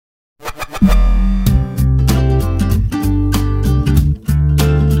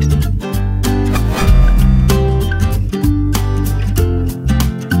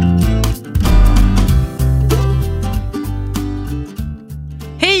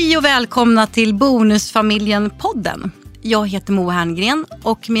Hej och välkomna till Bonusfamiljen-podden. Jag heter Moa Herngren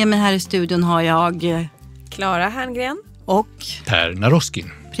och med mig här i studion har jag... Klara Herngren. Och... Per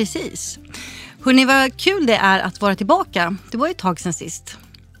Naroskin. Precis. Hörrni, vad kul det är att vara tillbaka. Det var ju ett tag sedan sist.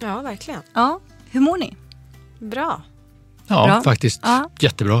 Ja, verkligen. Ja, hur mår ni? Bra. Ja, Bra. faktiskt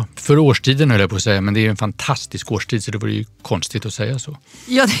jättebra. För årstiden höll jag på att säga, men det är ju en fantastisk årstid så det vore ju konstigt att säga så.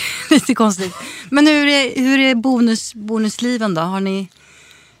 Ja, det är lite konstigt. Men hur är bonusliven då?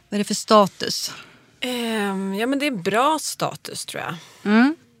 Vad är det för status? Ja, men det är bra status tror jag.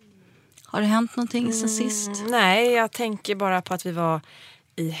 Mm. Har det hänt någonting sen sist? Nej, jag tänker bara på att vi var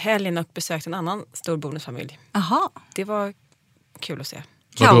i helgen och besökte en annan stor bonusfamilj. Aha. Det var kul att se.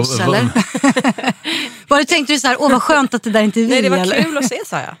 Kaos, eller? Vad tänkte du så här, vad skönt att det där inte är vi, Nej, det var eller? kul att se,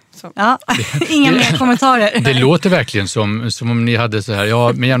 sa jag. Så. Ja, inga mer kommentarer. Det låter verkligen som om ni hade så här,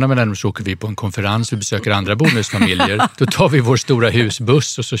 ja, med jämna mellanrum så åker vi på en konferens, vi besöker andra bonusfamiljer. Då tar vi vår stora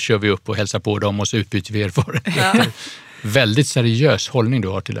husbuss och så kör vi upp och hälsar på dem och så utbyter vi erfarenheter. Ja. Väldigt seriös hållning du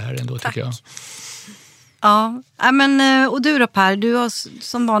har till det här ändå, tycker jag. Ja, men och du då Per, du har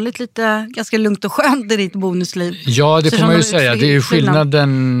som vanligt lite ganska lugnt och skönt i ditt bonusliv. Ja, det får man ju säga. Det är ju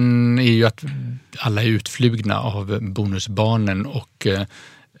skillnaden är ju att alla är utflugna av bonusbarnen och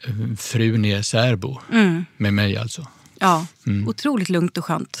frun är särbo. Med mig alltså. Ja, otroligt lugnt och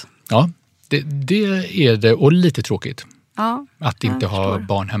skönt. Ja, det är det och lite tråkigt. Ja, att inte ha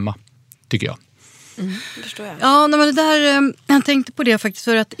barn hemma, tycker jag. Det förstår jag. Ja, men det där, jag tänkte på det faktiskt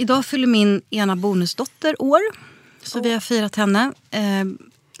för att idag fyller min ena bonusdotter år. Så vi har firat henne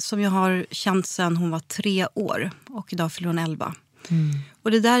som jag har känt sedan hon var 3 år och idag fyller hon 11.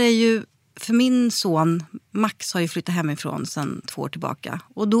 Och det där är ju, för min son Max har ju flyttat hemifrån sedan 2 år tillbaka.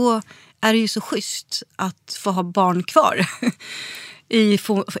 Och då är det ju så schysst att få ha barn kvar i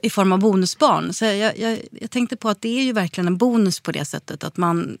form av bonusbarn. Så jag tänkte på att det är ju verkligen en bonus på det sättet. Att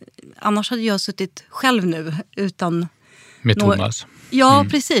annars hade jag suttit själv nu utan... Med Thomas. Ja,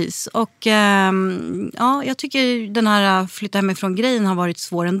 precis. Och jag tycker den här flytta hemifrån grejen har varit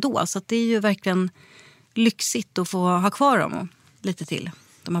svår ändå. Så att det är ju verkligen lyxigt att få ha kvar dem lite till,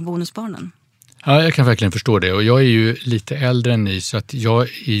 de här bonusbarnen. Ja, jag kan verkligen förstå det. Och jag är ju lite äldre än ni så att jag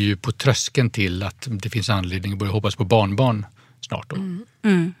är ju på tröskeln till att det finns anledning att börja hoppas på barnbarn snart då.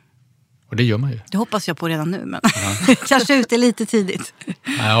 Och det gör man ju. Det hoppas jag på redan nu, men kanske ute lite tidigt.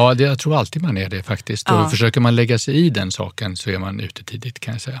 Ja, jag tror alltid man är det faktiskt. Ja. Och försöker man lägga sig i den saken så är man ute tidigt,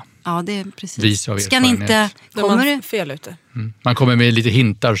 kan jag säga. Ja, det är precis. Vis av Ska ni inte... Kommer du fel ute? Man kommer med lite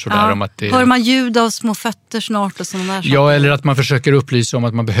hintar sådär om att det... Hör man ljud av små fötter snart och sådana där saker? Ja, eller att man försöker upplysa om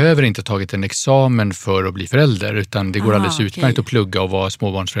att man behöver inte tagit en examen för att bli förälder. Utan det går alldeles utmärkt att plugga och vara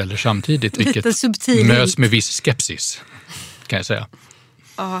småbarnsförälder samtidigt. Vilket möts med viss skepsis, kan jag säga.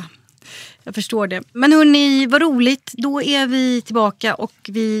 Ja, jag förstår det. Men hörni, vad roligt. Då är vi tillbaka och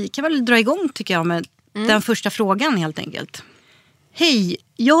vi kan väl dra igång tycker jag med den första frågan helt enkelt. Hej,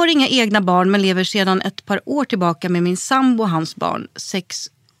 jag har inga egna barn men lever sedan ett par år tillbaka med min sambo och hans barn, 6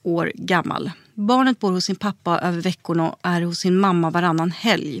 år gammal. Barnet bor hos sin pappa över veckorna och är hos sin mamma varannan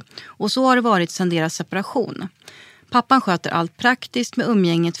helg. Och så har det varit sedan deras separation. Pappan sköter allt praktiskt med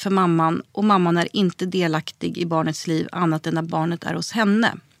umgänget för mamman och mamman är inte delaktig i barnets liv annat än när barnet är hos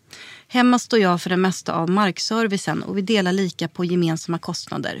henne. Hemma står jag för det mesta av markservicen och vi delar lika på gemensamma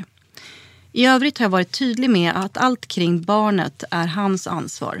kostnader. I övrigt har jag varit tydlig med att allt kring barnet är hans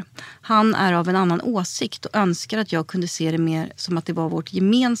ansvar. Han är av en annan åsikt och önskar att jag kunde se det mer som att det var vårt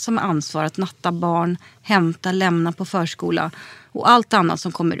gemensamma ansvar att natta barn, hämta, lämna på förskola och allt annat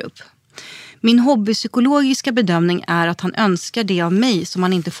som kommer upp. Min hobbypsykologiska bedömning är att han önskar det av mig som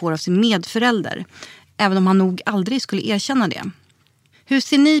han inte får av sin medförälder, även om han nog aldrig skulle erkänna det. Hur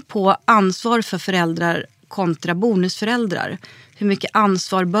ser ni på ansvar för föräldrar kontra bonusföräldrar? Hur mycket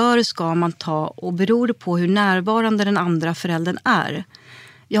ansvar ska man ta och beror det på hur närvarande den andra föräldern är?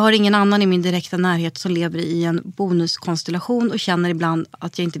 Jag har ingen annan i min direkta närhet som lever i en bonuskonstellation och känner ibland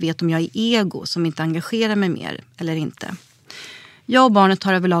att jag inte vet om jag är ego som inte engagerar mig mer eller inte. Jag och barnet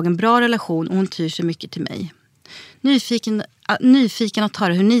har överlag en bra relation och hon tyr sig mycket till mig. Nyfiken att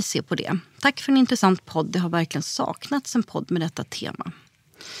höra hur ni ser på det. Tack för en intressant podd. Det har verkligen saknats en podd med detta tema.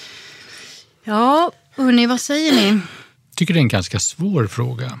 Ja, hörni, vad säger ni? Jag tycker det är en ganska svår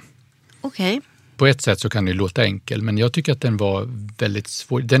fråga. Okej. På ett sätt så kan det låta enkel, men jag tycker att den var väldigt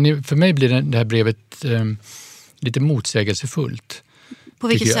svår. För mig blir det här brevet lite motsägelsefullt. På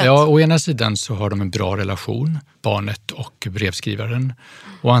vilket sätt? Ja, å ena sidan så har de en bra relation, barnet och brevskrivaren.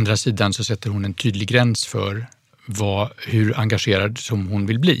 Å andra sidan så sätter hon en tydlig gräns för hur engagerad som hon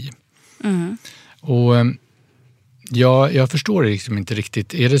vill bli. Och jag förstår liksom inte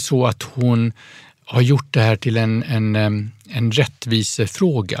riktigt. Är det så att hon har gjort det här till en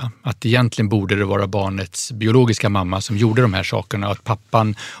rättvisefråga. Att egentligen borde det vara barnets biologiska mamma som gjorde de här sakerna och att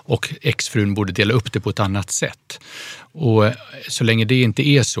pappan och exfrun borde dela upp det på ett annat sätt. Och så länge det inte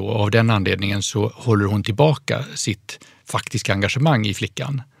är så, av den anledningen så håller hon tillbaka sitt faktiska engagemang i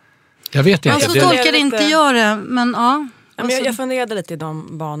flickan. Jag vet inte. Så tolkar det inte jag det, men ja. Jag funderade lite i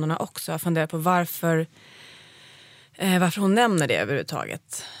de banorna också. Jag funderade på varför hon nämner det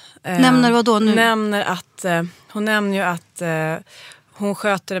överhuvudtaget. Nämner vad då nu? Hon nämner ju att hon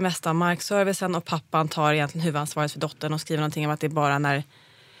sköter det mesta av markservicen och pappan tar egentligen huvudansvaret för dottern och skriver någonting om att det är bara när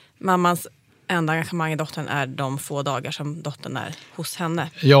mammans enda engagemang i dottern är de få dagar som dottern är hos henne.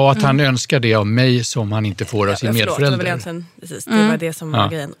 Ja, att han önskar det av mig som han inte får av sin medförälder. Det var det som var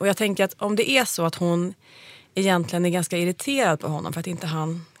grejen. Och jag tänker att om det är så att hon egentligen är ganska irriterad på honom för att inte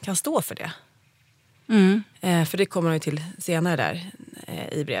han kan stå för det. För det kommer han ju till senare där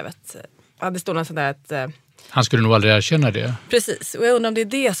i brevet. Ja, det står något sådär att... Han skulle nog aldrig erkänna det. Precis, och jag undrar om det är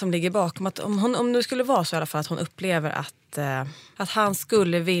det som ligger bakom. Att om det skulle vara så i alla fall att hon upplever att han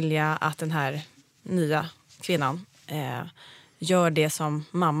skulle vilja att den här nya kvinnan gör det som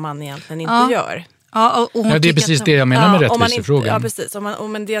mamman egentligen inte gör. Ja, och det är precis det jag menar med rättvisefrågan. Ja, precis.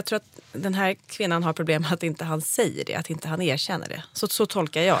 Men jag tror att den här kvinnan har problem med att inte han säger det, att inte han erkänner det. Så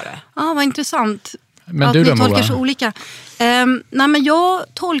tolkar jag det. Ja, vad intressant. Men att du då, ni tolkar Moa? så olika. Nej, men jag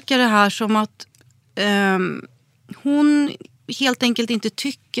tolkar det här som att hon helt enkelt inte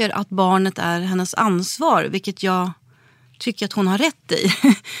tycker att barnet är hennes ansvar, vilket jag tycker att hon har rätt i.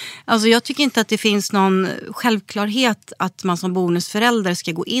 Alltså jag tycker inte att det finns någon självklarhet att man som bonusförälder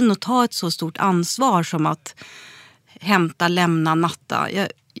ska gå in och ta ett så stort ansvar som att hämta, lämna, natta.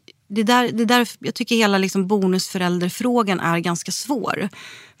 Det där, jag tycker hela liksom bonusförälderfrågan är ganska svår.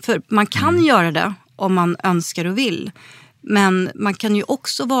 För man kan göra det om man önskar och vill. Men man kan ju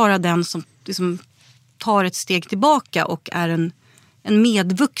också vara den som liksom tar ett steg tillbaka och är en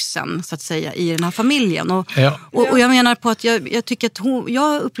medvuxen så att säga i den här familjen. Och jag menar på att jag tycker att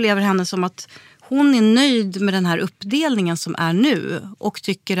jag upplever henne som att hon är nöjd med den här uppdelningen som är nu och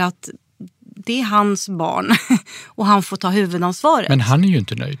tycker att det är hans barn och han får ta huvudansvaret. Men han är ju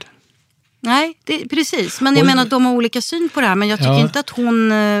inte nöjd. Nej, precis. Men jag menar att de har olika syn på det här. Men jag tycker inte att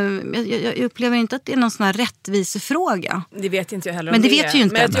hon... Jag upplever inte att det är någon sån här rättvisefråga. Det vet inte jag heller. Men det vet ju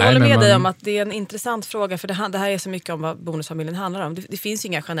inte. Men jag håller med dig om att det är en intressant fråga. För det här är så mycket om vad bonusfamiljen handlar om. Det finns ju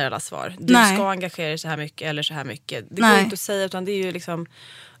inga generella svar. Du ska engagera dig så här mycket eller så här mycket. Det går inte att säga, utan det är ju liksom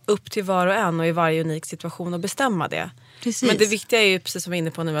upp till var och en och i varje unik situation att bestämma det. Precis. Men det viktiga är ju, precis som vi är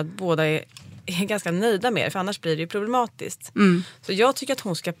inne på nu, att båda är ganska nöjda med det. För annars blir det ju problematiskt. Så jag tycker att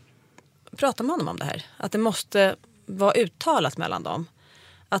hon ska prata med honom om det här. Att det måste vara uttalat mellan dem.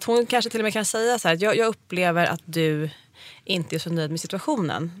 Att hon kanske till och med kan säga så här, att jag upplever att du inte är så nöjd med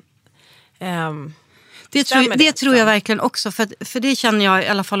situationen. Det tror jag verkligen också. För det känner jag, i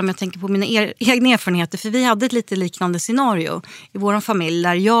alla fall om jag tänker på mina egna erfarenheter. För vi hade ett lite liknande scenario i vår familj.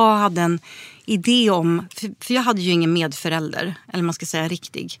 Där jag hade en idé om, för jag hade ju ingen medförälder. Eller man ska säga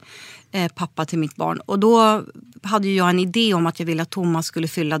riktig pappa till mitt barn. Och då hade jag en idé om att jag ville att Thomas skulle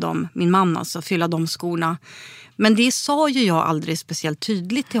min man alltså, fylla de skorna. Men det sa ju jag aldrig speciellt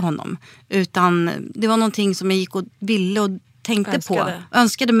tydligt till honom. Utan det var någonting som jag gick och ville och tänkte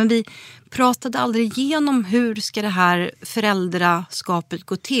önskade. Men vi pratade aldrig igenom hur ska det här föräldraskapet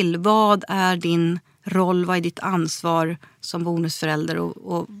gå till. Vad är din roll, vad är ditt ansvar som bonusförälder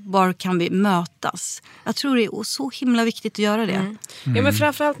och var kan vi mötas? Jag tror det är så himla viktigt att göra det. Ja, men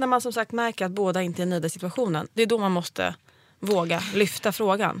framförallt när man som sagt märker att båda inte är nöjda i situationen. Det är då man måste våga lyfta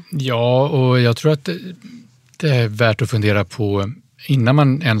frågan. Ja, och jag tror att det är värt att fundera på. Innan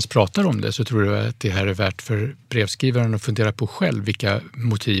man ens pratar om det så tror jag att det här är värt för brevskrivaren att fundera på själv vilka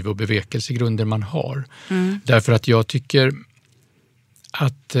motiv och bevekelsegrunder man har. Därför att jag tycker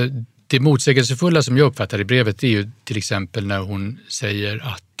att det motsägelsefulla som jag uppfattar i brevet är ju till exempel när hon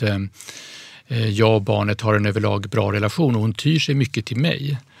säger att jag och barnet har en överlag bra relation och hon tyr sig mycket till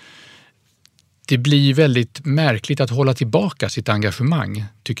mig. Det blir väldigt märkligt att hålla tillbaka sitt engagemang,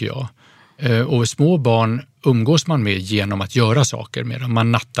 tycker jag. Och små barn umgås man med genom att göra saker med dem.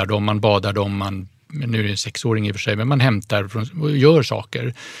 Man nattar dem, man badar dem, nu är det en 6-åring i och för sig, men man hämtar och gör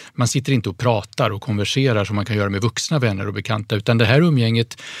saker. Man sitter inte och pratar och konverserar som man kan göra med vuxna vänner och bekanta, utan det här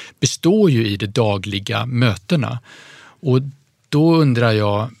umgänget består ju i de dagliga mötena. Och då undrar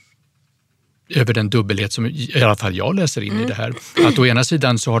jag över den dubbelhet som i alla fall jag läser in i det här. Att å ena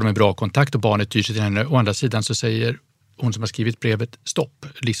sidan så har de en bra kontakt och barnet tyr sig till henne, å andra sidan så säger hon som har skrivit brevet stopp.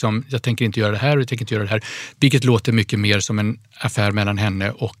 Liksom, jag tänker inte göra det här och jag tänker inte göra det här. Vilket låter mycket mer som en affär mellan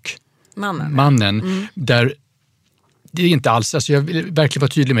henne och mannen. Där det är inte alls, alltså jag vill verkligen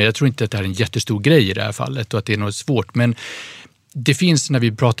vara tydlig med, jag tror inte att det här är en jättestor grej i det här fallet och att det är något svårt, men det finns när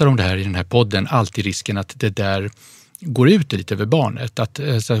vi pratar om det här i den här podden alltid risken att det där går ut lite över barnet, att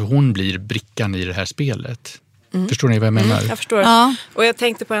alltså, hon blir brickan i det här spelet. Förstår ni vad jag menar? Jag förstår. Ja. Och jag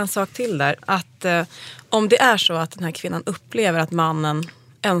tänkte på en sak till där, att om det är så att den här kvinnan upplever att mannen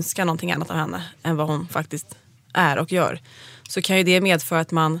önskar någonting annat av henne än vad hon faktiskt är och gör, så kan ju det medföra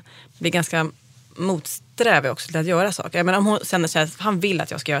att man blir ganska motsträvig också till att göra saker. Jag menar, om hon känner sig att han vill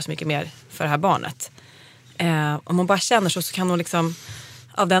att jag ska göra så mycket mer för det här barnet. Om hon bara känner så kan hon liksom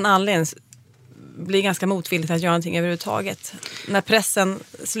av den anledningen bli ganska motvillig till att göra någonting överhuvudtaget. När pressen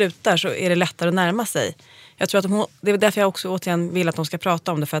slutar så är det lättare att närma sig. Jag tror att det är därför jag också återigen vill att de ska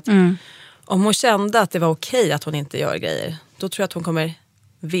prata om det, för att om hon kände att det var okej att hon inte gör grejer, då tror jag att hon kommer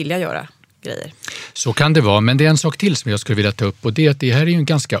vilja göra grejer. Så kan det vara, men det är en sak till som jag skulle vilja ta upp, och det är att det här är ju en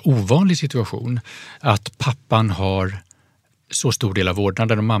ganska ovanlig situation, att pappan har så stor del av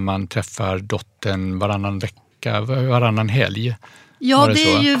vårdnaden och mamman träffar dottern varannan vecka, varannan helg. Ja,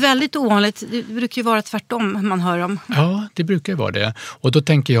 det är ju väldigt ovanligt. Det brukar ju vara tvärtom man hör om. Ja, det brukar ju vara det. Och då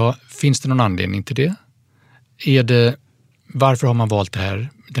tänker jag, finns det någon anledning till det? Varför har man valt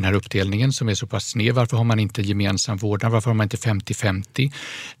den här uppdelningen som är så pass sned? Varför har man inte gemensam vårdnad? Varför har man inte 50-50?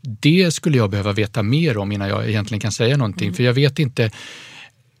 Det skulle jag behöva veta mer om innan jag egentligen kan säga någonting. För jag vet inte,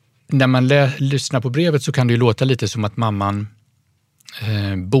 när man lyssnar på brevet så kan det ju låta lite som att mamman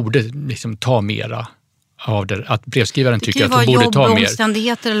borde liksom ta mera av det, att brevskrivaren tycker att hon borde ta mer. Det kan vara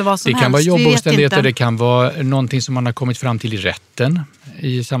jobbomständigheter eller vad som helst. Det kan vara jobbomständigheter, det kan vara någonting som man har kommit fram till i rätten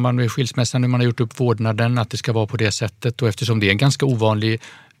i samband med skilsmässan, när man har gjort upp vårdnaden, att det ska vara på det sättet. Och eftersom det är en ganska ovanlig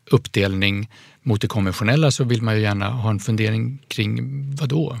uppdelning mot det konventionella så vill man ju gärna ha en fundering kring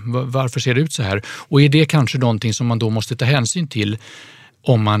varför ser det ut så här? Och är det kanske någonting som man då måste ta hänsyn till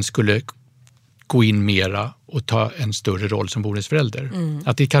om man skulle gå in mera och ta en större roll som bonusförälder.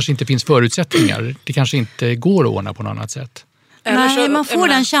 Att det kanske inte finns förutsättningar. Det kanske inte går att ordna på något annat sätt. Nej, man får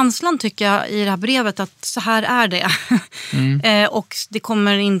den känslan tycker jag i det här brevet att så här är det. Och det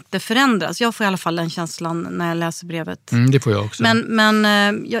kommer inte förändras. Jag får i alla fall den känslan när jag läser brevet. Det får jag också. Men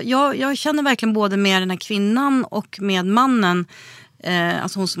jag känner verkligen både med den här kvinnan och med mannen,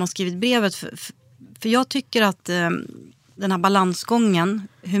 alltså hon som har skrivit brevet. För jag tycker att den här balansgången,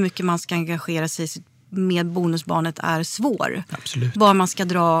 hur mycket man ska engagera sig med bonusbarnet är svår. Absolut. Var man ska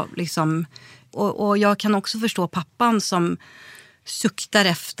dra liksom, och jag kan också förstå pappan som suktar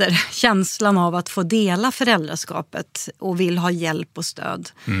efter känslan av att få dela föräldraskapet och vill ha hjälp och stöd.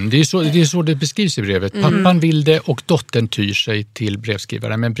 Det är så det beskrivs i brevet. Pappan vill det och dottern tyr sig till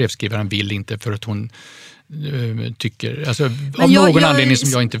brevskrivaren, men brevskrivaren vill inte för att hon tycker, alltså av någon anledning som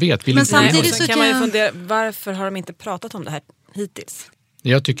jag inte vet. Men samtidigt så kan man ju fundera, varför har de inte pratat om det här hittills?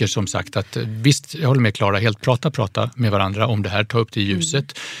 Jag tycker som sagt att visst, jag håller med Klara, helt prata med varandra om det här, ta upp det i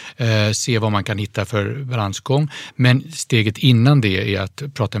ljuset, se vad man kan hitta för balansgång. Men steget innan det är att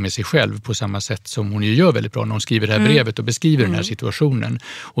prata med sig själv på samma sätt som hon ju gör väldigt bra när hon skriver det här brevet och beskriver den här situationen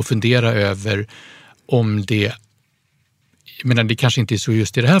och fundera över om det, jag menar, det kanske inte är så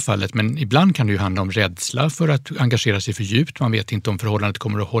just i det här fallet, men ibland kan det ju handla om rädsla för att engagera sig för djupt. Man vet inte om förhållandet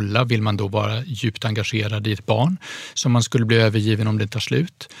kommer att hålla. Vill man då vara djupt engagerad i ett barn som man skulle bli övergiven om det tar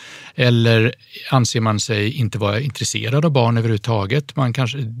slut? Eller anser man sig inte vara intresserad av barn överhuvudtaget?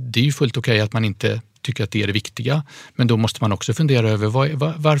 Det är ju fullt okej att man inte tycker att det är det viktiga, men då måste man också fundera över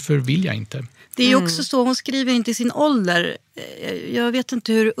varför vill jag inte? Det är ju också så, hon skriver inte sin ålder. Jag vet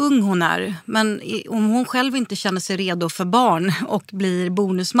inte hur ung hon är, men om hon själv inte känner sig redo för barn och blir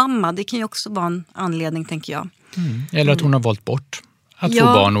bonusmamma, det kan ju också vara en anledning, tänker jag. Eller att hon har valt bort att få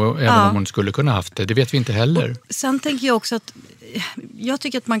barn, och även om hon skulle kunna haft det vet vi inte heller. Och sen tänker jag också att jag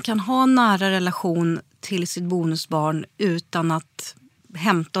tycker att man kan ha en nära relation till sitt bonusbarn utan att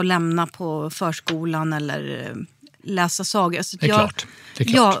hämta och lämna på förskolan eller läsa sagor. Alltså det är klart.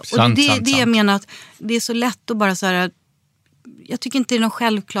 Ja, och sant. Jag menar att det är så lätt att bara så här, jag tycker inte det är någon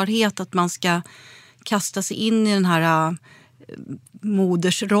självklarhet att man ska kasta sig in i den här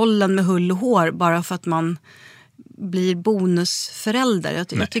modersrollen med hull och hår bara för att man blir bonusförälder.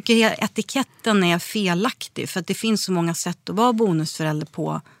 Jag tycker etiketten är felaktig, för att det finns så många sätt att vara bonusförälder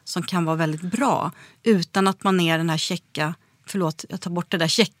på som kan vara väldigt bra utan att man är den här checka, förlåt jag tar bort det där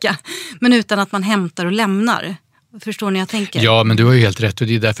checka, men utan att man hämtar och lämnar. Förstår ni jag tänker? Ja, men du har ju helt rätt, och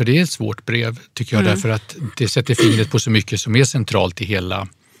det är därför det är ett svårt brev, tycker jag, därför att det sätter fingret på så mycket som är centralt i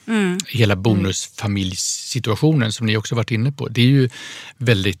hela bonusfamiljsituationen som ni också varit inne på. Det är ju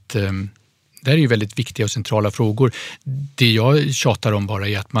väldigt det här är ju väldigt viktiga och centrala frågor. Det jag tjatar om bara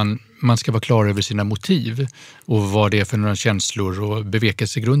är att man ska vara klar över sina motiv och vad det är för några känslor och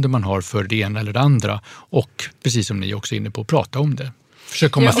bevekelsegrunder man har för det ena eller det andra. Och precis som ni också är inne på, prata om det.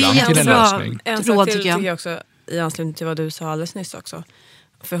 Försök komma fram till en lösning. En sak till tycker jag också i anslutning till vad du sa alldeles nyss också.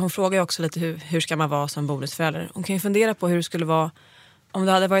 För hon frågar ju också lite hur ska man vara som bonusförälder. Hon kan ju fundera på hur det skulle vara om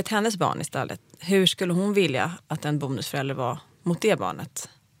det hade varit hennes barn istället. Hur skulle hon vilja att en bonusförälder var mot det barnet?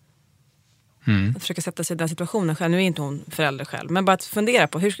 Att försöka sätta sig i den situationen själv. Nu är inte hon förälder själv. Men bara att fundera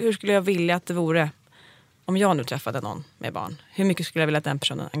på hur skulle jag vilja att det vore om jag nu träffade någon med barn. Hur mycket skulle jag vilja att den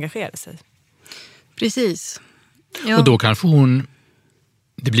personen engagerade sig? Precis. Ja. Och då kanske hon...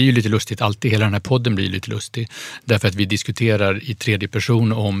 Det blir ju lite lustigt, alltid hela den här podden blir lite lustig. Därför att vi diskuterar i tredje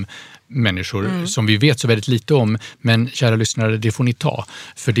person om människor som vi vet så väldigt lite om. Men kära lyssnare, det får ni ta.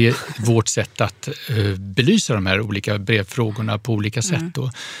 För det är vårt sätt att belysa de här olika brevfrågorna på olika sätt.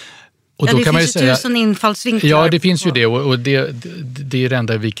 Och då det kan man ju finns ju säga, 1000 infallsvinklar. Ja, det finns ju det och det är det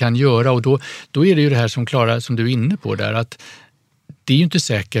enda vi kan göra. Och då är det ju det här som Klara, som du är inne på där, att det är ju inte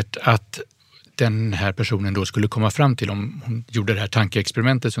säkert att den här personen då skulle komma fram till, om hon gjorde det här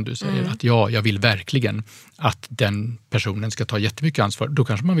tankeexperimentet som du säger, att jag vill verkligen att den personen ska ta jättemycket ansvar. Då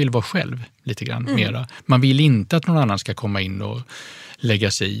kanske man vill vara själv lite grann mera. Man vill inte att någon annan ska komma in och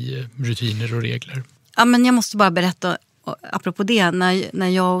lägga sig i rutiner och regler. Ja, men jag måste bara berätta, apropå det, när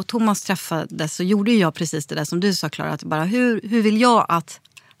jag och Thomas träffades så gjorde jag precis det där som du sa, Klara, att bara hur vill jag att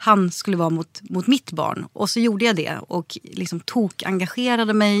han skulle vara mot mitt barn? Och så gjorde jag det och liksom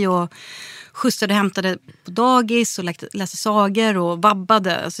engagerade mig och skjutsade och hämtade på dagis och läste sagor och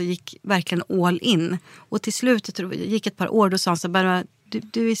vabbade. Alltså gick verkligen all in. Och till slut, jag tror det gick ett par år, då sa han så bara,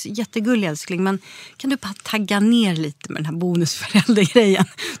 du är så jättegullig älskling, men kan du bara tagga ner lite med den här bonusföräldergrejen?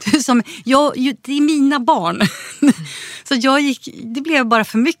 Det är mina barn. Så det blev bara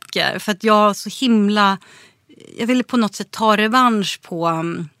för mycket för att jag ville på något sätt ta revansch på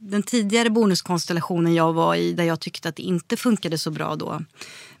den tidigare bonuskonstellationen jag var i, där jag tyckte att det inte funkade så bra då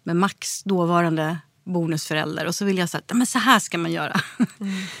med Max dåvarande bonusförälder. Och så vill jag säga, men så här ska man göra.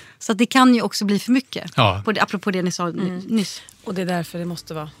 Så att det kan ju också bli för mycket, apropå det ni sa nyss. Och det är därför det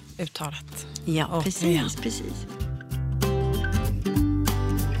måste vara uttalat. Ja, precis.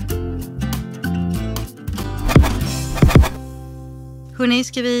 Hörrni,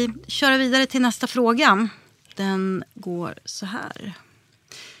 ska vi köra vidare till nästa fråga? Den går så här.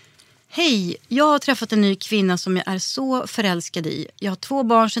 Hej, jag har träffat en ny kvinna som jag är så förälskad i. Jag har 2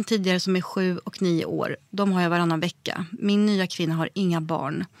 barn sedan tidigare som är 7 och 9 år. De har jag varannan vecka. Min nya kvinna har inga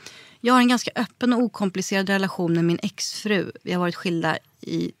barn. Jag har en ganska öppen och okomplicerad relation med min exfru. Vi har varit skilda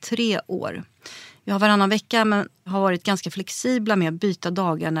i 3 år. Vi har varannan vecka men har varit ganska flexibla med att byta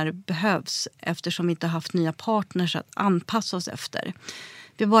dagar när det behövs. Eftersom vi inte har haft nya partners att anpassa oss efter.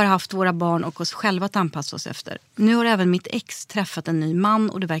 Vi har bara haft våra barn och oss själva att anpassa oss efter. Nu har även mitt ex träffat en ny man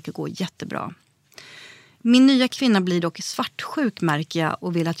och det verkar gå jättebra. Min nya kvinna blir dock svartsjuk märker jag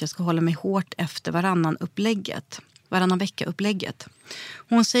och vill att jag ska hålla mig hårt efter varannan vecka-upplägget.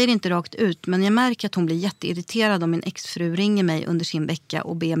 Hon säger inte rakt ut men jag märker att hon blir jätteirriterad om min exfru ringer mig under sin vecka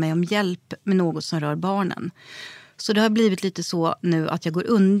och ber mig om hjälp med något som rör barnen. Så det har blivit lite så nu att jag går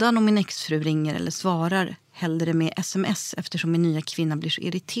undan om min exfru ringer eller svarar hellre med sms eftersom min nya kvinna blir så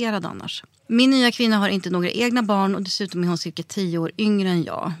irriterad annars. Min nya kvinna har inte några egna barn och dessutom är hon cirka 10 år yngre än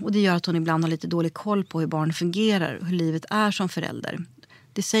jag. Och det gör att hon ibland har lite dålig koll på hur barn fungerar och hur livet är som förälder.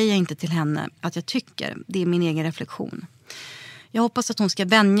 Det säger jag inte till henne att jag tycker, det är min egen reflektion. Jag hoppas att hon ska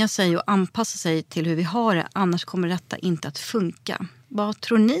vänja sig och anpassa sig till hur vi har det, annars kommer detta inte att funka. Vad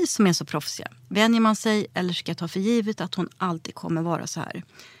tror ni som är så proffsiga? Vänjer man sig eller ska jag ta för givet att hon alltid kommer vara så här?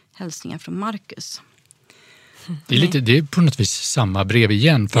 Hälsningar från Marcus. Det är på något vis samma brev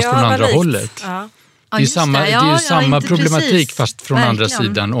igen fast från andra hållet. Ja. Det är samma problematik precis. Fast från andra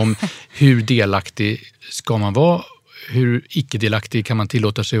sidan om hur delaktig ska man vara, hur icke-delaktig kan man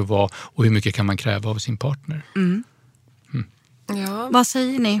tillåta sig att vara och hur mycket kan man kräva av sin partner. Ja. Vad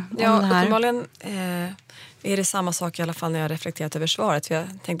säger ni om det här? Uppenbarligen är det samma sak i alla fall när jag har reflekterat över svaret. För jag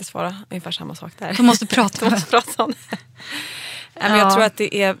tänkte svara ungefär samma sak där. Du måste prata om det. Men jag tror att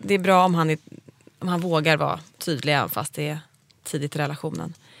det är bra om han vågar vara tydlig även fast det är tidigt i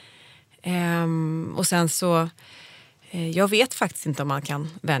relationen. Och sen så jag vet faktiskt inte om man kan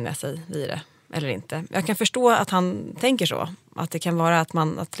vänja sig vid det eller inte. Jag kan förstå att han tänker så. Att det kan vara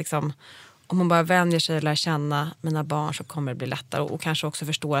att liksom, om man bara vänjer sig och lär känna mina barn så kommer det bli lättare. Och kanske också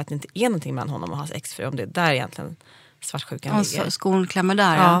förstår att det inte är någonting mellan honom och hans exfru. Om det är där egentligen svartsjukan ligger. Skon klämmer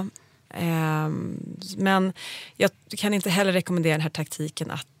där, ja. Men jag kan inte heller rekommendera den här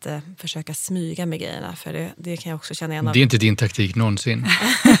taktiken att försöka smyga med grejerna, för det kan jag också känna igen av. Det är inte din taktik någonsin,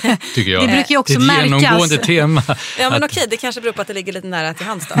 tycker jag. Det brukar ju också det är ett märkas. genomgående tema. Ja, men okej, det kanske beror på att det ligger lite nära till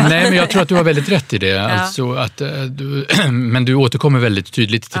hands då. Nej, men jag tror att du har väldigt rätt i det. Alltså att, men du återkommer väldigt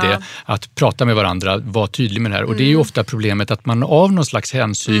tydligt till det. Att prata med varandra, vara tydlig med det här. Och det är ju ofta problemet att man av någon slags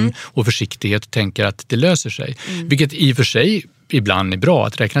hänsyn och försiktighet tänker att det löser sig. Vilket i och för sig ibland är bra,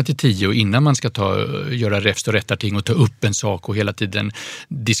 att räkna till 10 och innan man ska göra räfst och rättarting och ta upp en sak och hela tiden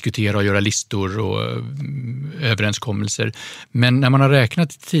diskutera och göra listor och överenskommelser. Men när man har räknat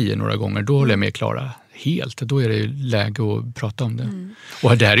till 10 några gånger, då håller jag med Klara helt. Då är det läge att prata om det.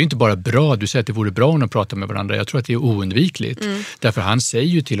 Och det här är ju inte bara bra, du säger att det vore bra om de pratar med varandra. Jag tror att det är oundvikligt. Därför han säger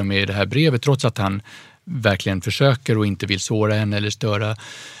ju till och med i det här brevet, trots att han verkligen försöker och inte vill såra henne eller störa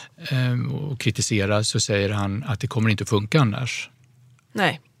och kritisera, så säger han att det kommer inte att funka annars.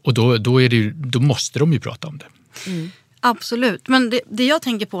 Nej. Och då måste de ju prata om det. Absolut, men det jag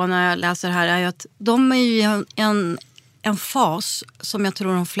tänker på när jag läser det här är att de är ju i en fas som jag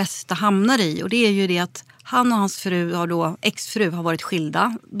tror de flesta hamnar i, och det är ju det att han och hans fru har då, exfru har varit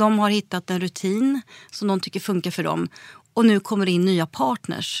skilda. De har hittat en rutin som de tycker funkar för dem, och nu kommer det in nya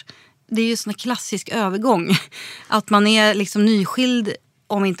partners. Det är ju sån klassisk övergång att man är liksom nyskild,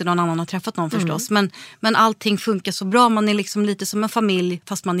 om inte någon annan har träffat någon förstås. Men allting funkar så bra. Man är liksom lite som en familj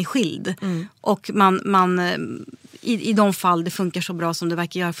fast man är skild. Och man i de fall det funkar så bra som det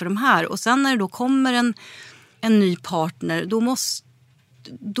verkar göra för de här. Och sen när det då kommer en ny partner,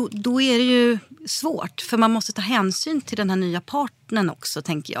 då är det ju svårt. För man måste ta hänsyn till den här nya partnern också,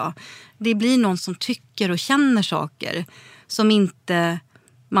 tänker jag. Det blir någon som tycker och känner saker som inte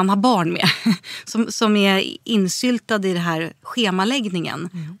man har barn med, som är insyltad i det här schemaläggningen.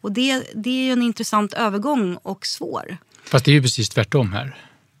 Och det är ju en intressant övergång och svår. Fast det är ju precis tvärtom här.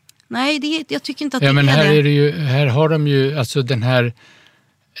 Nej, jag tycker inte att men det är här det. är det ju, här har de ju, alltså den här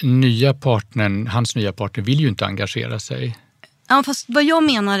nya partnern, hans nya partner vill ju inte engagera sig. Ja, fast vad jag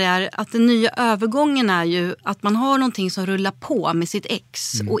menar är att den nya övergången är ju att man har någonting som rullar på med sitt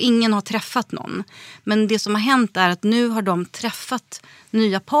ex och ingen har träffat någon. Men det som har hänt är att nu har de träffat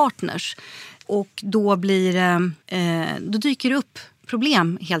nya partners, och då då dyker det upp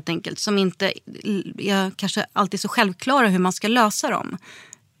problem helt enkelt som inte är kanske alltid så självklara hur man ska lösa dem.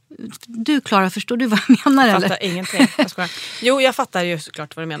 Du, Klara, förstår du vad jag menar? Jag fattar eller? ingenting. Jo, jag fattar ju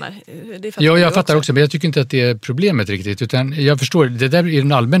såklart vad du menar. Jag fattar också, men jag tycker inte att det är problemet riktigt. Utan jag förstår, det där är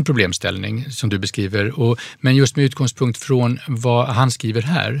en allmän problemställning som du beskriver. Men just med utgångspunkt från vad han skriver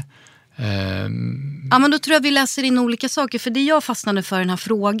här. Ja, men då tror jag vi läser in olika saker. För det jag fastnade för den här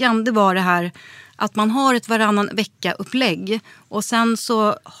frågan, det var det här att man har ett varannan vecka-upplägg. Och sen så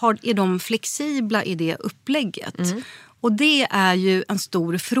är de flexibla i det upplägget. Och det är ju en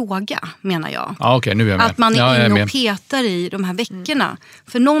stor fråga, menar jag. Ja, okej, nu är jag med. Att man är inne och petar i de här veckorna.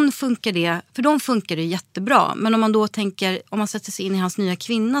 För dem funkar det jättebra. Men om man då tänker, om man sätter sig in i hans nya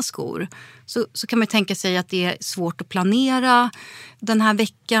kvinnas skor, så kan man tänka sig att det är svårt att planera den här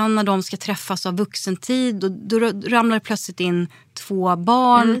veckan när de ska träffas av vuxentid. Och då ramlar det plötsligt in 2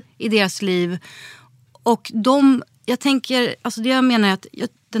 barn i deras liv. Och jag tänker, alltså det jag menar är att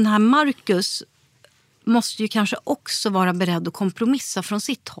den här Marcus måste ju kanske också vara beredd att kompromissa från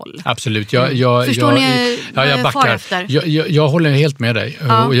sitt håll. Absolut. Förstår ni jag backar. Jag håller helt med dig.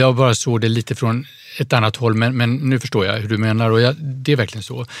 Ja. Och jag bara såg det lite från ett annat håll. Men nu förstår jag hur du menar. Och det är verkligen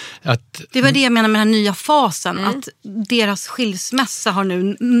så. Det var det jag menar med den här nya fasen. Att deras skilsmässa har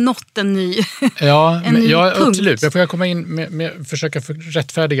nu nått en ny punkt. Absolut. Men får jag komma in med försöka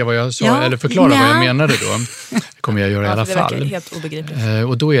rättfärdiga vad jag sa, eller förklara vad jag menade då. Det kommer jag göra i alla fall. Det verkar helt obegripligt.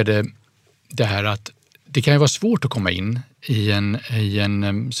 Och då är det här att det kan ju vara svårt att komma in i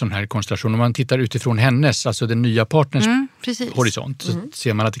en sån här konstellation. Om man tittar utifrån hennes, alltså den nya partners horisont, så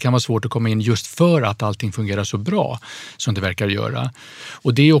ser man att det kan vara svårt att komma in just för att allting fungerar så bra som det verkar göra.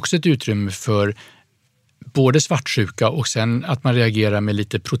 Och det är också ett utrymme för både svartsjuka och sen att man reagerar med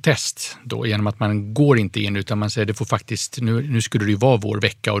lite protest då, genom att man går inte in utan man säger det får faktiskt, nu skulle det ju vara vår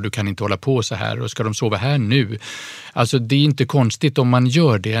vecka och du kan inte hålla på så här och ska de sova här nu? Alltså det är inte konstigt om man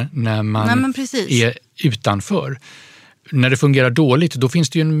gör det när man är utanför. När det fungerar dåligt, då finns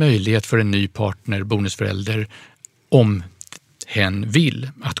det ju en möjlighet för en ny partner, bonusförälder, om hen vill,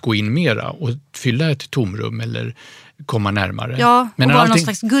 att gå in mera och fylla ett tomrum eller komma närmare. Ja, men och vara någon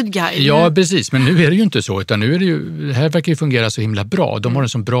slags good guy. Ja, precis. Men nu är det ju inte så. Utan nu är det ju, det här verkar ju fungera så himla bra. De har en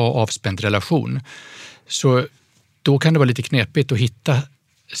så bra avspänd relation. Så då kan det vara lite knepigt att hitta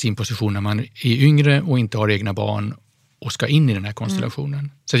sin position när man är yngre och inte har egna barn och ska in i den här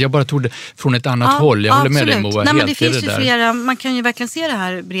konstellationen. Så jag bara tog det från ett annat håll. Jag håller med dig, Moa. Nej, men det finns ju flera, man kan ju verkligen se det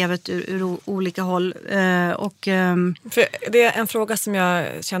här brevet ur olika håll. För det är en fråga som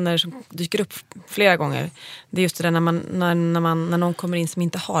jag känner som dyker upp flera gånger. Det är just det där när någon kommer in som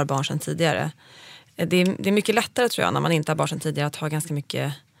inte har barn sedan tidigare. Det är mycket lättare, tror jag, när man inte har barn sedan tidigare, att ha ganska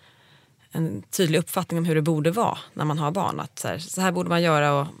mycket en tydlig uppfattning om hur det borde vara när man har barn. Att så här borde man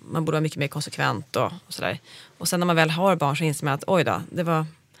göra, och man borde vara mycket mer konsekvent och sådär. Och sen när man väl har barn så inser man att oj då,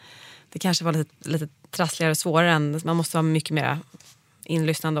 det kanske var lite trassligare och svårare än, man måste vara mycket mer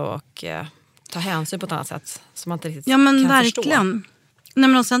inlyssnande och ta hänsyn på ett annat sätt som man inte riktigt kan förstå. Verkligen. Nej,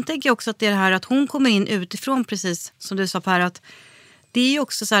 men sen tänker jag också att det är det här att hon kommer in utifrån, precis som du sa, Per, att det är ju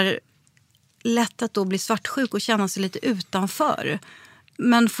också så här lätt att då bli svartsjuk och känna sig lite utanför.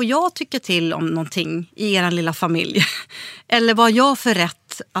 Men får jag tycka till om någonting i er lilla familj? Eller vad jag för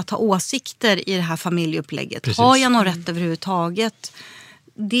rätt att ha åsikter i det här familjeupplägget? Precis. Har jag någon rätt överhuvudtaget?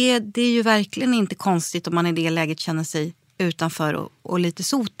 Det är ju verkligen inte konstigt om man i det läget känner sig utanför och lite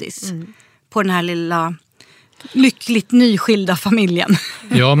sotis på den här lilla lyckligt nyskilda familjen.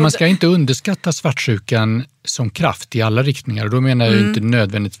 Ja, man ska inte underskatta svartsjukan som kraft i alla riktningar. Och då menar jag inte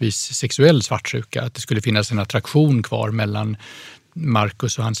nödvändigtvis sexuell svartsjuka. Att det skulle finnas en attraktion kvar mellan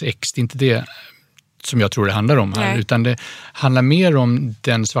Marcus och hans ex. Det är inte det som jag tror det handlar om här. Nej. Utan det handlar mer om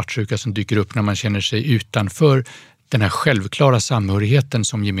den svartsjuka som dyker upp när man känner sig utanför den här självklara samhörigheten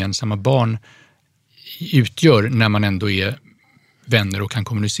som gemensamma barn utgör när man ändå är vänner och kan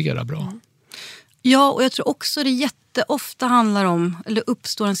kommunicera bra. Ja, och jag tror också det jätteofta handlar om, eller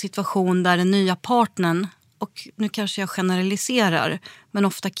uppstår en situation där den nya partnern, och nu kanske jag generaliserar, men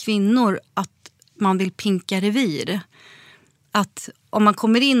ofta kvinnor, att man vill pinka revir. Att om man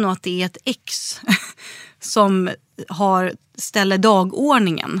kommer in och att det är ett ex som ställer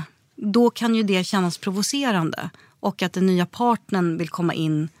dagordningen, då kan ju det kännas provocerande. Och att den nya partnern vill komma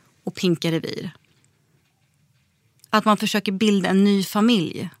in och pinka revir. Att man försöker bilda en ny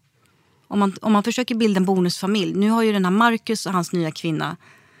familj. Om man försöker bilda en bonusfamilj. Nu har ju den här Marcus och hans nya kvinna,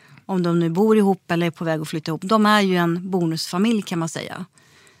 om de nu bor ihop eller är på väg att flytta ihop, de är ju en bonusfamilj, kan man säga.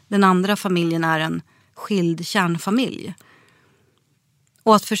 Den andra familjen är en skild kärnfamilj.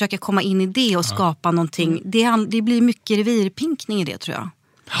 Och att försöka komma in i det och skapa någonting, det blir mycket revirpinkning i det, tror jag.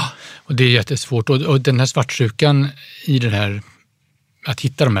 Ja, och det är jättesvårt. Och den här svartsjukan i det här, att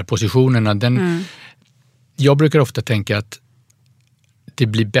hitta de här positionerna, jag brukar ofta tänka att det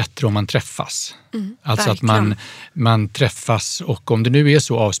blir bättre om man träffas. Alltså verkligen. Att man träffas, och om det nu är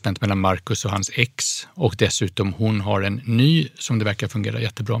så avspänt mellan Marcus och hans ex, och dessutom hon har en ny som det verkar fungera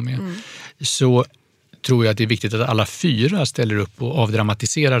jättebra med, så tror jag att det är viktigt att alla 4 ställer upp och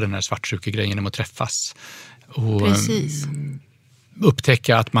avdramatiserar den här svartsjuka-grejen genom att träffas. Och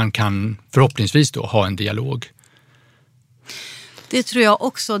upptäcka att man kan förhoppningsvis då ha en dialog. Det tror jag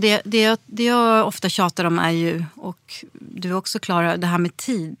också. Det jag ofta tjatar om är ju, och du också, Klara, det här med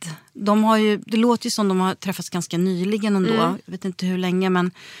tid. Det låter ju som de har träffats ganska nyligen ändå. Jag vet inte hur länge,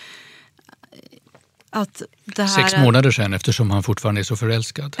 men att det här 6 månader sedan, eftersom han fortfarande är så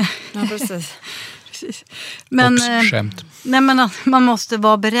förälskad. Ja, precis. Men, och skämt. Nej, men att man måste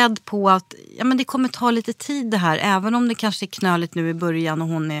vara beredd på att det kommer ta lite tid det här. Även om det kanske är knöligt nu i början och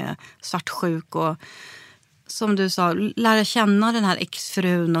hon är svartsjuk. Och som du sa, lära känna den här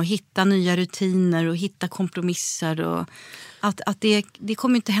exfrun och hitta nya rutiner och hitta kompromisser. Och att det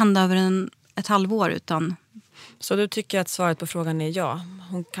kommer inte hända över ett halvår. Utan... Så du tycker att svaret på frågan är ja?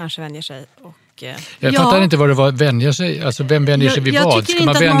 Hon kanske vänjer sig och... Jag fattar inte vad det var, vänja sig. Alltså vem vänjer sig vid vad? Jag tycker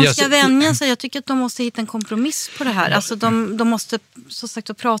inte att någon ska vänja sig. Jag tycker att de måste hitta en kompromiss på det här. Alltså de måste, så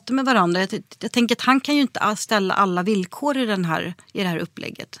sagt, prata med varandra. Jag tänker att han kan ju inte ställa alla villkor i det här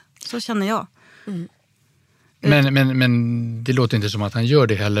upplägget. Så känner jag. Men det låter inte som att han gör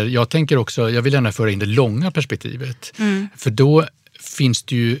det heller. Jag tänker också, jag vill gärna föra in det långa perspektivet. För då finns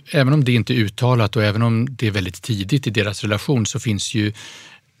det ju, även om det inte är uttalat och även om det är väldigt tidigt i deras relation, så finns ju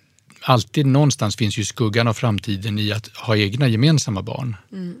alltid någonstans finns ju skuggan av framtiden i att ha egna gemensamma barn.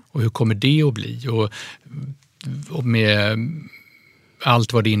 Och hur kommer det att bli? Och med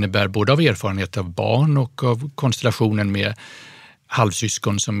allt vad det innebär, både av erfarenhet av barn och av konstellationen med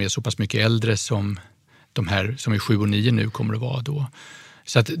halvsyskon som är så pass mycket äldre som de här som är 7 och 9 nu kommer att vara då.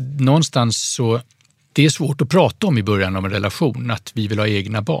 Så att någonstans så, det är svårt att prata om i början av en relation, att vi vill ha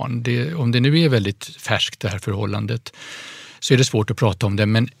egna barn. Om det nu är väldigt färskt det här förhållandet, så är det svårt att prata om det.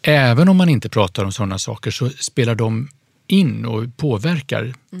 Men även om man inte pratar om sådana saker, så spelar de in och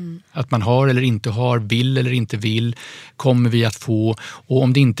påverkar. Att man har eller inte har, vill eller inte vill, kommer vi att få. Och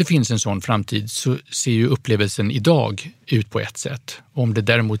om det inte finns en sån framtid, så ser ju upplevelsen idag ut på ett sätt. Om det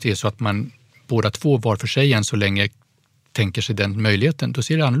däremot är så att man båda två var för sig än så länge tänker sig den möjligheten, då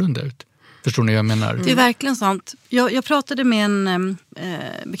ser det annorlunda ut. Förstår ni vad jag menar? Det är verkligen sant. Jag pratade med en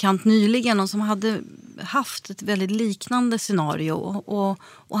bekant nyligen och som hade haft ett väldigt liknande scenario.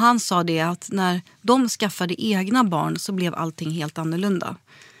 Och han sa det att när de skaffade egna barn så blev allting helt annorlunda.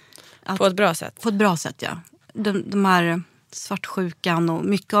 På ett bra sätt? På ett bra sätt, ja. De här svartsjukan och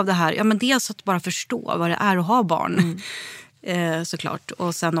mycket av det här. Ja, men dels att bara förstå vad det är att ha barn. Såklart.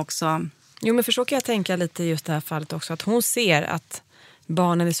 Och sen också... Jo, men försöker jag tänka lite i just det här fallet också. Att hon ser att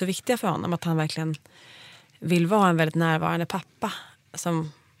barnen är så viktiga för honom. Att han verkligen vill vara en väldigt närvarande pappa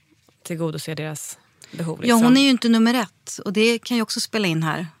som tillgodoser deras behov. Liksom. Ja, hon är ju inte nummer 1. Och det kan ju också spela in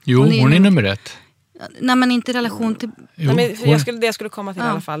här. Jo, hon är nummer 1. Nej, men inte i relation till... Jo, nej, men det jag skulle komma till i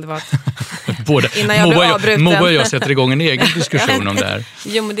alla fall, det var att... Både innan jag blev avbruten. Moa och jag sätter igång en egen diskussion om det här.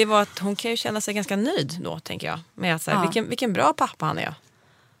 Jo, men det var att hon kan ju känna sig ganska nöjd då, tänker jag. Med att så här, vilken bra pappa han är.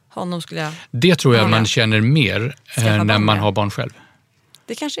 Honom skulle jag... Det tror jag man känner mer när man har barn själv.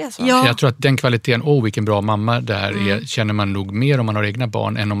 Det kanske är så. Ja. Jag tror att den kvaliteten, vilken bra mamma det här är, känner man nog mer om man har egna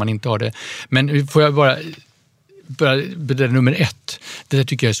barn än om man inte har det. Men får jag bara det nummer 1. Det där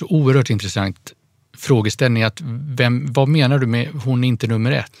tycker jag är så oerhört intressant frågeställning. Att vad menar du med hon är inte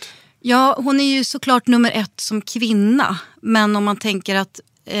nummer 1? Ja, hon är ju såklart nummer 1 som kvinna. Men om man tänker att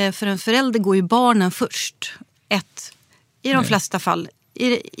för en förälder går ju barnen först. I de flesta fall.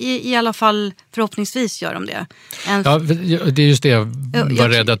 I alla fall förhoppningsvis gör de det. Ja, det är just det jag var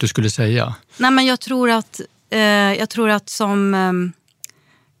rädd att du skulle säga. Nej, men jag tror att som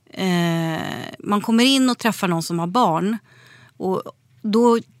man kommer in och träffar någon som har barn och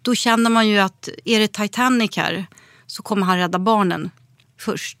då känner man ju att är det Titanic här så kommer han rädda barnen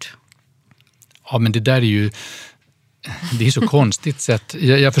först. Ja, men det där är ju det är så konstigt sätt.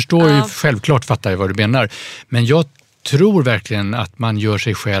 Jag förstår ju, självklart fattar jag vad du menar. Men jag tror verkligen att man gör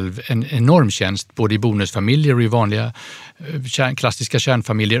sig själv en enorm tjänst både i bonusfamiljer och i vanliga klassiska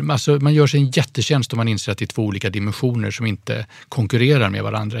kärnfamiljer. Alltså man gör sig en jättetjänst om man inser att det är 2 olika dimensioner som inte konkurrerar med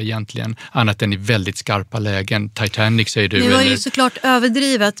varandra egentligen. Annat än i väldigt skarpa lägen. Titanic säger du. Det var ju såklart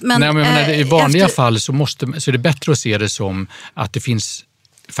överdrivet. Men, i vanliga fall så är det bättre att se det som att det finns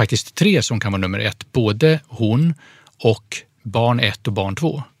faktiskt 3 som kan vara nummer 1. Både hon och barn 1 och barn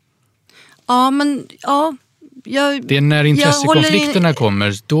 2. Ja, men det är när intressekonflikterna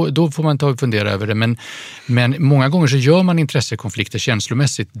kommer, då får man ta och fundera över det. Men många gånger så gör man intressekonflikter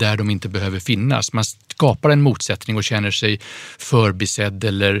känslomässigt där de inte behöver finnas. Man skapar en motsättning och känner sig förbisedd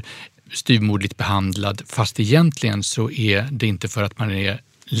eller styvmoderligt behandlad. Fast egentligen så är det inte för att man är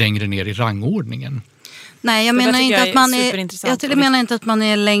längre ner i rangordningen. Nej, jag menar inte att man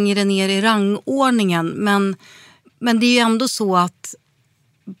är längre ner i rangordningen. Men det är ju ändå så att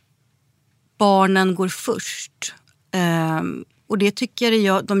barnen går först. Och det tycker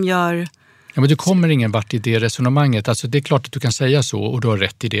jag de gör... Ja, men du kommer ingen vart i det resonemanget. Alltså, det är klart att du kan säga så och du har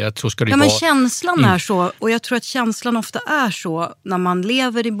rätt i det. Att så ska det vara. Men känslan är så. Och jag tror att känslan ofta är så när man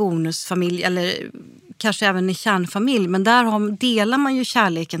lever i bonusfamilj eller kanske även i kärnfamilj. Men där delar man ju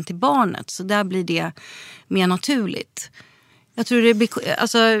kärleken till barnet. Så där blir det mer naturligt. Jag tror det blir...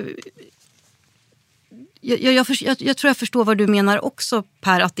 Alltså, jag tror jag förstår vad du menar också,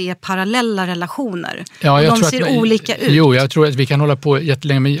 Per, att det är parallella relationer. Ja, de ser olika ut. Jo, jag tror att vi kan hålla på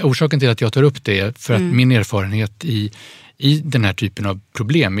jättelänge. Men orsaken till att jag tar upp det är för att min erfarenhet i den här typen av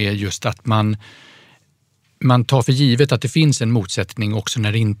problem är just att man tar för givet att det finns en motsättning också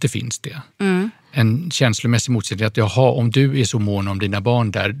när det inte finns det. En känslomässig motsättning att om du är så mån om dina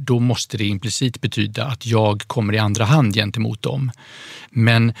barn där, då måste det implicit betyda att jag kommer i andra hand gentemot dem.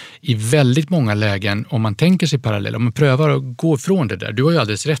 Men i väldigt många lägen, om man tänker sig parallell, om man prövar att gå från det där, du har ju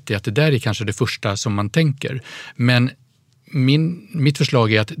alldeles rätt i att det där är kanske det första som man tänker. Men mitt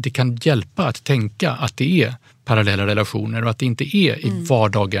förslag är att det kan hjälpa att tänka att det är parallella relationer och att det inte är i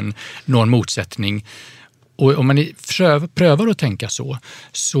vardagen någon motsättning. Och om man prövar att tänka så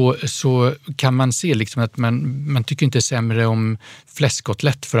kan man se liksom att man tycker inte sämre om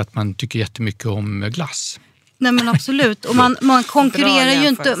fläskkotlett för att man tycker jättemycket om glass. Nej, men absolut. Och man konkurrerar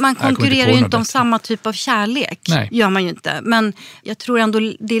ju inte om samma typ av kärlek. Nej. Gör man ju inte. Men jag tror ändå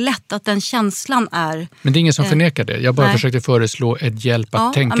det är lätt att den känslan är... Men det är ingen som förnekar det. Jag bara försökte föreslå ett hjälp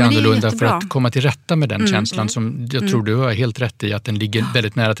att tänka annorlunda för att komma till rätta med den känslan som jag tror du har helt rätt i, att den ligger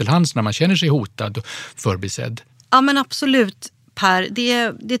väldigt nära till hands när man känner sig hotad och förbisedd. Ja, men absolut, Per.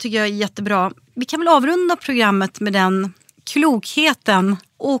 Det tycker jag är jättebra. Vi kan väl avrunda programmet med den klokheten.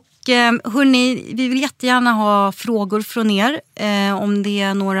 Och hörni, vi vill jättegärna ha frågor från er. Om det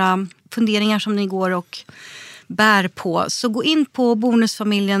är några funderingar som ni går och bär på, så gå in på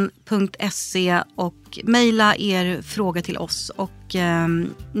bonusfamiljen.se och mejla er fråga till oss. Och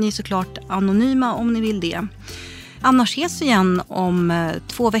ni är såklart anonyma om ni vill det. Annars ses vi igen om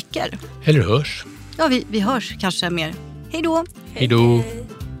 2 veckor. Eller hörs. Ja, vi hörs kanske mer. Hej då! Hej då!